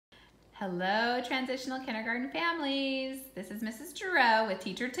Hello, Transitional Kindergarten families. This is Mrs. Giroux with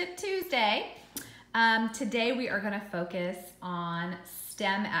Teacher Tip Tuesday. Today we are going to focus on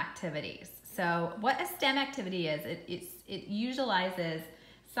STEM activities. So what a STEM activity is, it utilizes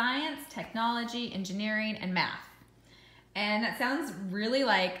science, technology, engineering, and math. And that sounds really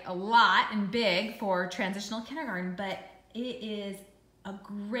like a lot and big for transitional kindergarten, but it is a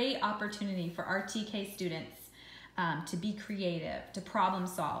great opportunity for our TK students to be creative, to problem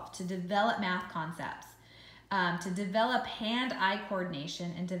solve, to develop math concepts, to develop hand-eye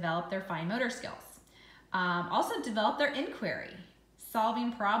coordination and develop their fine motor skills. Also develop their inquiry,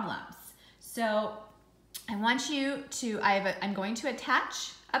 solving problems. So I want you to, I'm going to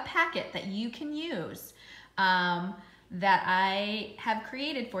attach a packet that you can use that I have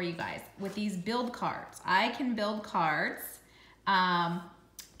created for you guys with these build cards. I can build cards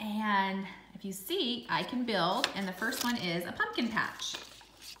and if you see, I can build, and the first one is a pumpkin patch.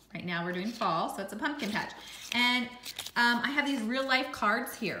 Right now we're doing fall, so it's a pumpkin patch. And I have these real life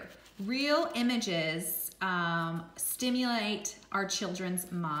cards here. Real images stimulate our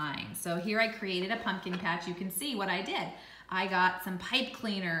children's minds. So here I created a pumpkin patch. You can see what I did. I got some pipe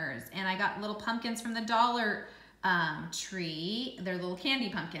cleaners, and I got little pumpkins from the Dollar Tree. They're little candy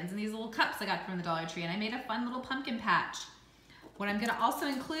pumpkins, and these little cups I got from the Dollar Tree, and I made a fun little pumpkin patch. What I'm going to also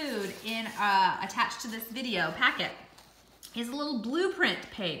include in attached to this video packet is a little blueprint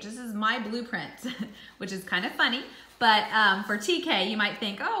page. This is my blueprint, which is kind of funny, but for TK, you might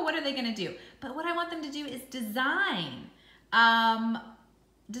think, oh, what are they going to do? But what I want them to do is design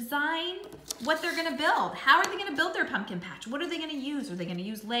what they're going to build. How are they going to build their pumpkin patch? What are they going to use? Are they going to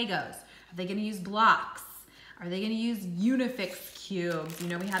use Legos? Are they going to use blocks? Are they going to use Unifix cubes? You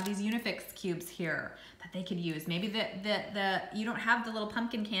know, we have these Unifix cubes here that they could use. Maybe you don't have the little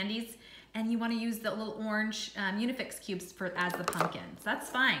pumpkin candies and you want to use the little orange Unifix cubes as the pumpkins.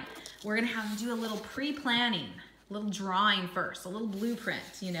 That's fine. We're going to have to do a little pre-planning, a little drawing first, a little blueprint,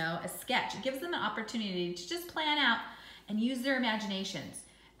 you know, a sketch. It gives them an opportunity to just plan out and use their imaginations.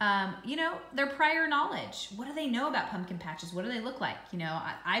 You know, their prior knowledge. What do they know about pumpkin patches? What do they look like? You know,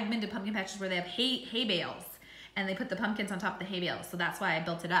 I've been to pumpkin patches where they have hay bales and they put the pumpkins on top of the hay bales. So that's why I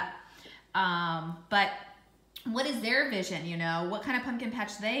built it up. But what is their vision? You know, what kind of pumpkin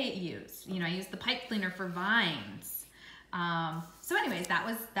patch they use? You know, I used the pipe cleaner for vines. So anyways, that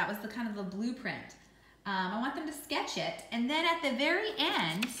was the kind of the blueprint. I want them to sketch it. And then at the very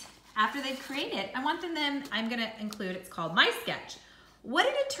end, after they've created, I'm going to include, it's called My Sketch. What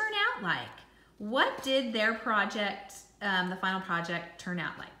did it turn out like? What did their project, the final project, turn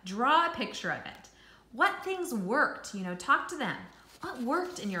out like? Draw a picture of it. What things worked? You know, talk to them. What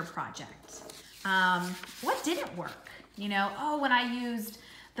worked in your project? What didn't work? You know, oh, when I used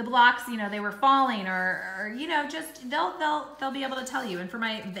the blocks, you know, they were falling, or you know, just they'll be able to tell you. And for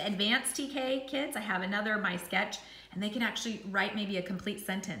the advanced TK kids, I have another My Sketch, and they can actually write maybe a complete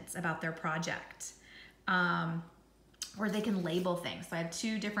sentence about their project, or they can label things. So I have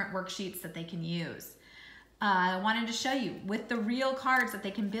 2 different worksheets that they can use. I wanted to show you with the real cards that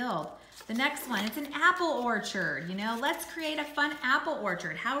they can build. The next one, it's an apple orchard. You know, let's create a fun apple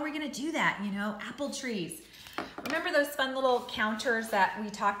orchard. How are we going to do that? You know, apple trees. Remember those fun little counters that we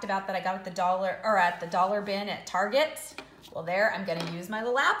talked about that I got at the dollar bin at Target? Well, there I'm going to use my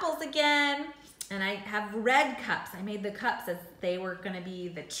little apples again. And I have red cups. I made the cups as they were going to be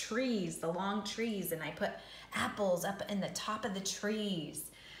the trees, the long trees, and I put apples up in the top of the trees.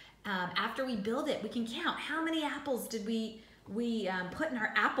 After we build it, we can count how many apples did we put in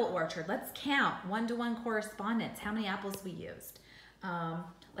our apple orchard. Let's count one-to-one correspondence, how many apples we used.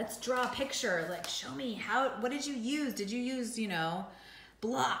 Let's draw a picture, like show me what did you use? Did you use, you know,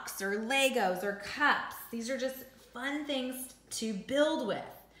 blocks or Legos or cups? These are just fun things to build with.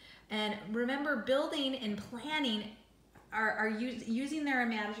 And remember, building and planning are using their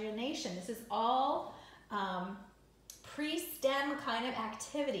imagination. This is all pre-STEM kind of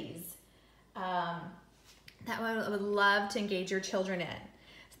activities that I would love to engage your children in.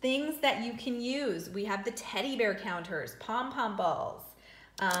 Things that you can use. We have the teddy bear counters, pom-pom balls,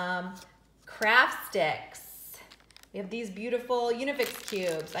 craft sticks. We have these beautiful Unifix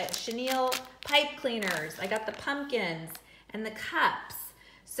cubes, chenille pipe cleaners. I got the pumpkins and the cups.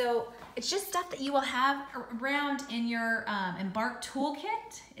 So it's just stuff that you will have around in your Embark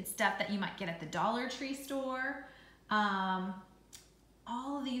toolkit. It's stuff that you might get at the Dollar Tree store.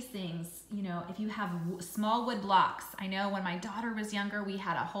 All of these things, you know, if you have small wood blocks. I know when my daughter was younger, we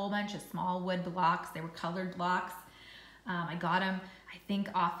had a whole bunch of small wood blocks. They were colored blocks. I got them, I think,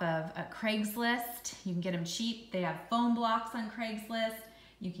 off of Craigslist. You can get them cheap. They have foam blocks on Craigslist.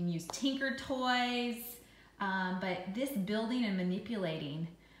 You can use Tinker Toys. But this building and manipulating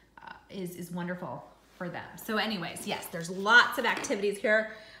is wonderful for them. So anyways, yes, there's lots of activities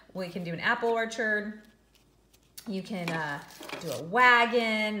here. We can do an apple orchard. You can do a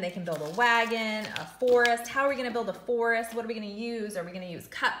wagon. They can build a wagon, a forest. How are we gonna build a forest? What are we gonna use? Are we gonna use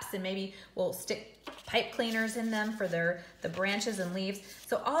cups and maybe we'll stick pipe cleaners in them for the branches and leaves?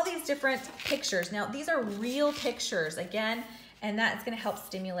 So all these different pictures. Now these are real pictures again, and that's gonna help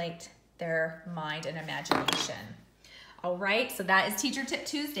stimulate their mind and imagination. All right, so that is Teacher Tip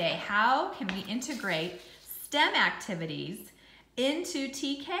Tuesday. How can we integrate STEM activities into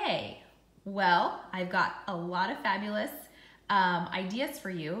TK? Well, I've got a lot of fabulous ideas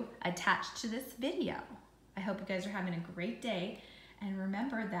for you attached to this video. I hope you guys are having a great day. And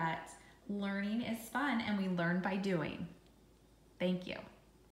remember that learning is fun and we learn by doing. Thank you.